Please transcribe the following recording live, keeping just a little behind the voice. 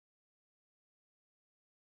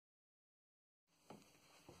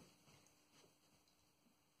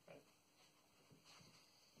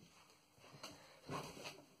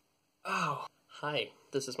Hi,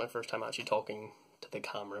 this is my first time actually talking to the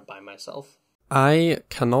camera by myself. I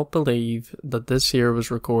cannot believe that this year was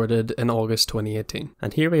recorded in August 2018.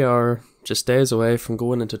 And here we are, just days away from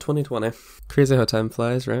going into 2020. Crazy how time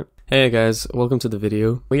flies, right? Hey guys, welcome to the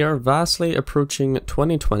video. We are vastly approaching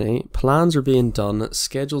 2020, plans are being done,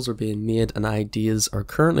 schedules are being made, and ideas are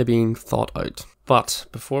currently being thought out. But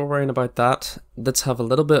before worrying about that, let's have a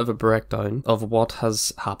little bit of a breakdown of what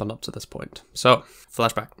has happened up to this point. So,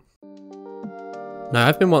 flashback. Now,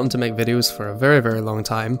 I've been wanting to make videos for a very long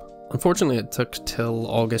time. Unfortunately, it took till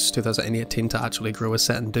August 2018 to actually grow a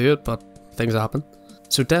set and do it, but things happen.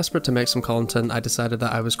 So desperate to make some content, I decided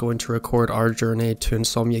that I was going to record our journey to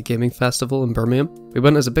Insomnia Gaming Festival in Birmingham. We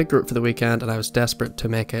went as a big group for the weekend and I was desperate to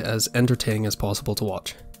make it as entertaining as possible to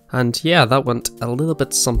watch. And yeah, that went a little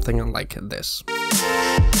bit something like this.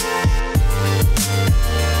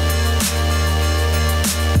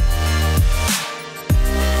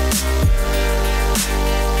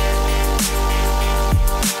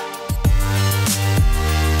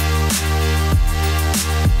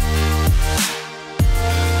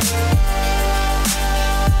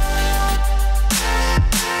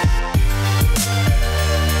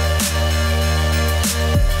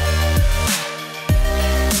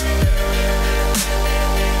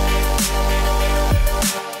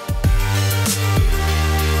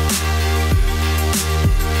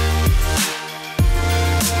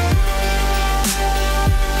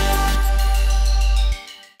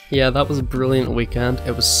 Yeah, that was a brilliant weekend.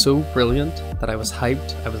 It was so brilliant that I was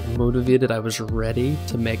hyped, I was motivated, I was ready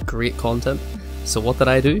to make great content. So what did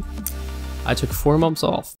I do? I took 4 months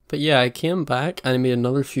off. But yeah, I came back and I made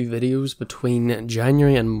another few videos between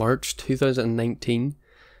January and March 2019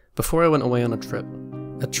 before I went away on a trip.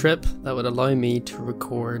 A trip that would allow me to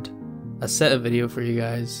record a set of video for you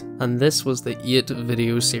guys, and this was the 8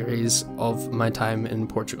 video series of my time in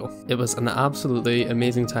Portugal. It was an absolutely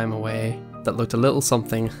amazing time away that looked a little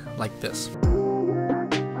something like this.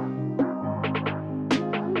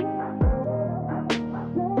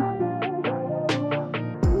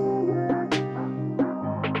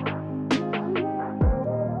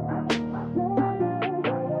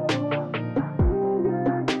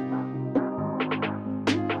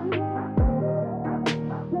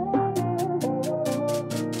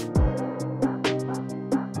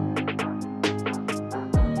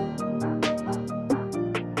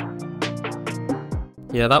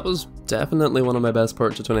 Yeah, that was definitely one of my best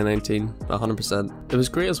parts of 2019, 100%. It was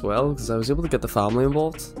great as well, because I was able to get the family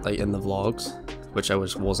involved, like in the vlogs, which I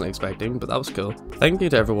wasn't expecting, but that was cool. Thank you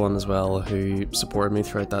to everyone as well who supported me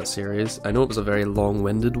throughout that series. I know it was a very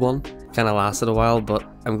long-winded one, kind of lasted a while, but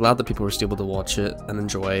I'm glad that people were still able to watch it and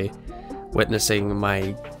enjoy witnessing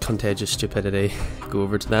my contagious stupidity go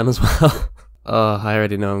over to them as well. Oh, I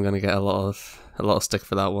already know I'm going to get a lot of stick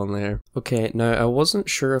for that one there. Okay, now I wasn't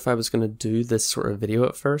sure if I was going to do this sort of video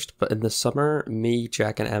at first, but in the summer, me,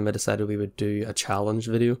 Jack and Emma decided we would do a challenge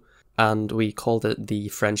video, and we called it the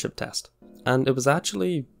friendship test. And it was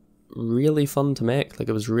actually really fun to make, like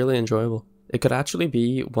it was really enjoyable. It could actually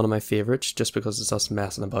be one of my favourites just because it's us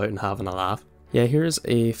messing about and having a laugh. Yeah, here's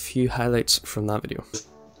a few highlights from that video.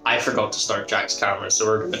 I forgot to start Jack's camera, so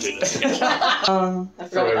we're gonna do this again. I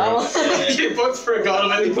forgot that one. You both forgot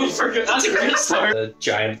about it. You both forgot. That's a great start. The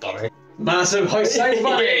giant bunny. Massive outside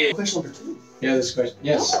bunny. Question number 2. Yeah, this question.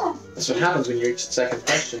 Yes. That's what happens when you reach the second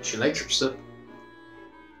question. She likes your soup.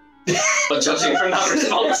 But judging from that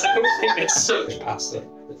response, I don't think it's soup. Pasta.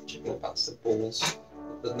 The chicken pasta bowls.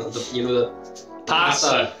 You know the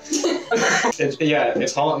pasta.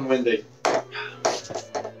 It's hot and windy.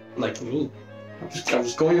 Like, ooh. I'm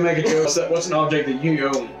just going to make a joke. What's an object that you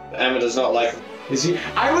own that Emma does not like? Is he?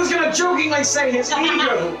 I was gonna jokingly say his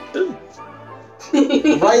ego!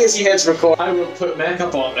 Why is he here to record? I will put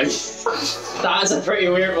makeup on me. That is a pretty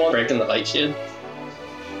weird one. Breaking the light shade.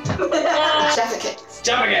 Jaffa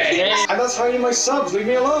And that's hiding my subs, leave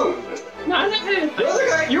me alone! No,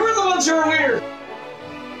 You were the ones who were weird!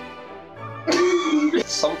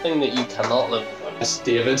 Something that you cannot live without. That's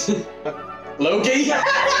David. Loki!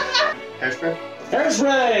 Hairspray?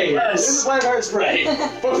 Hairspray! Yes! This is like hairspray!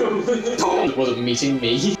 Boom! Was it meeting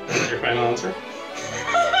me? Your final answer?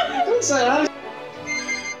 Don't say that!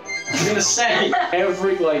 I'm gonna say,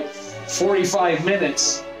 every 45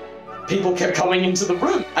 minutes, people kept coming into the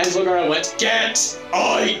room. I just looked around and went, "Get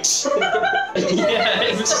out!" Yeah,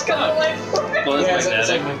 it was just kind of like... Well, it's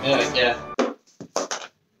magnetic. Yeah.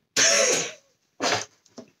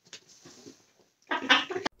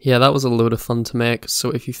 Yeah, that was a load of fun to make, so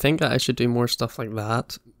if you think that I should do more stuff like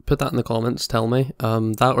that, put that in the comments, tell me.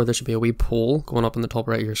 That, or there should be a wee poll going up in the top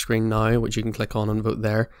right of your screen now, which you can click on and vote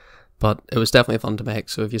there. but it was definitely fun to make,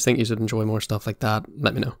 so if you think you should enjoy more stuff like that,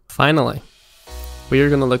 let me know. Finally, we are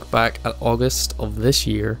going to look back at August of this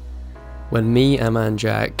year, when me, Emma and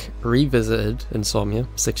Jack revisited Insomnia,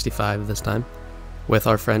 65 this time, with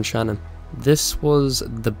our friend Shannon. This was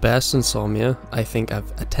the best Insomnia I think I've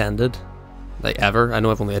attended, like ever. I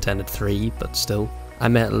know I've only attended 3, but still. I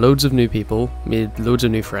met loads of new people, made loads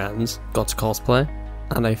of new friends, got to cosplay,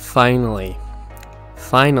 and I finally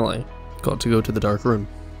got to go to the dark room,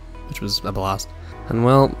 which was a blast. And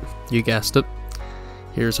well, you guessed it,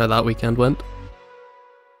 here's how that weekend went.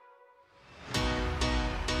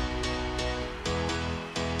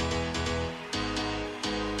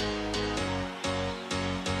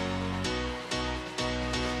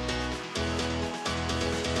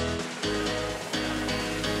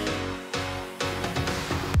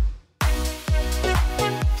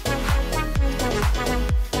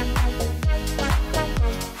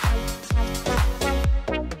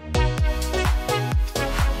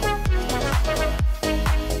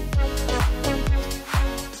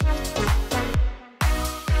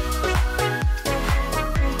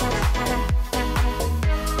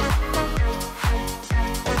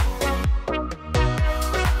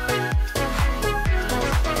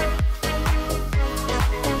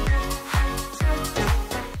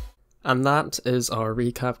 And that is our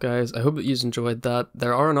recap, guys. I hope that you enjoyed that.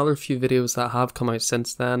 There are another few videos that have come out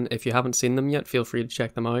since then. If you haven't seen them yet, feel free to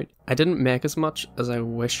check them out. I didn't make as much as I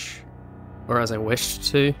wished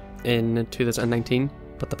to in 2019,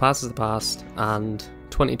 but the past is the past, and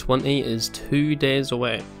 2020 is 2 days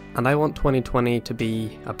away. And I want 2020 to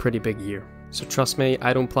be a pretty big year. So trust me,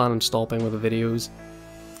 I don't plan on stopping with the videos.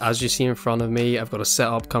 As you see in front of me, I've got a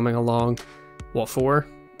setup coming along. What for?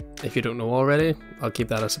 If you don't know already, I'll keep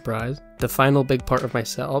that a surprise. The final big part of my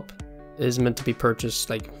setup is meant to be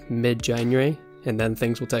purchased like mid-January, and then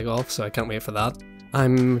things will take off, so I can't wait for that.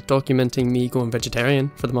 I'm documenting me going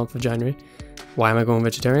vegetarian for the month of January. Why am I going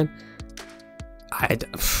vegetarian? I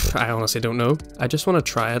honestly don't know. I just want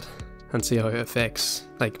to try it and see how it affects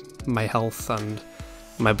like my health and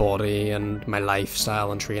my body and my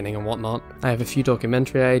lifestyle and training and whatnot. I have a few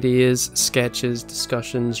documentary ideas, sketches,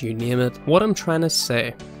 discussions, you name it. What I'm trying to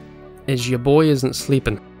say is your boy isn't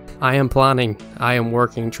sleeping. I am planning, I am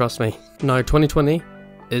working, trust me. Now 2020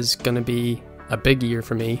 is going to be a big year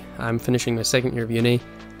for me. I'm finishing my 2nd year of uni.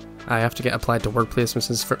 I have to get applied to work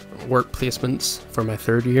placements for my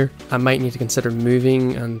 3rd year. I might need to consider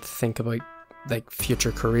moving and think about like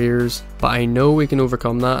future careers, but I know we can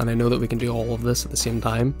overcome that, and I know that we can do all of this at the same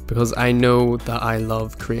time, because I know that I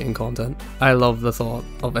love creating content. I love the thought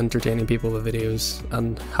of entertaining people with videos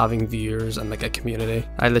and having viewers and like a community.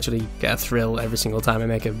 I literally get a thrill every single time I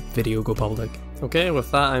make a video go public. Okay, with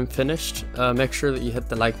that I'm finished. Make sure that you hit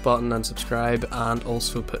the like button and subscribe, and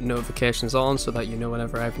also put notifications on so that you know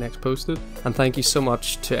whenever I've next posted. And thank you so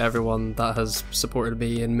much to everyone that has supported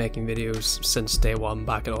me in making videos since day one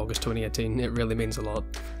back in August 2018. It really means a lot.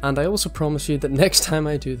 And I also promise you that next time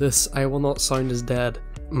I do this, I will not sound as dead.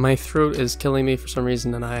 My throat is killing me for some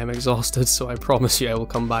reason and I am exhausted, so I promise you I will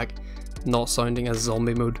come back not sounding as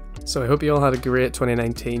zombie mode. So I hope you all had a great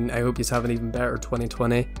 2019, I hope you have an even better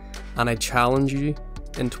 2020, and I challenge you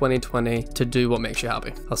in 2020 to do what makes you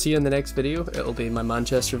happy. I'll see you in the next video. It'll be my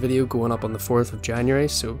Manchester video going up on the 4th of January,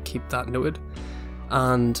 so keep that noted.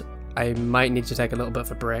 And I might need to take a little bit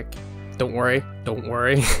of a break. Don't worry,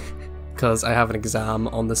 because I have an exam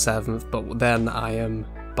on the 7th, but then I am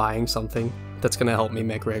buying something that's going to help me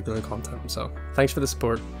make regular content. So thanks for the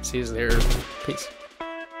support, see you later, peace.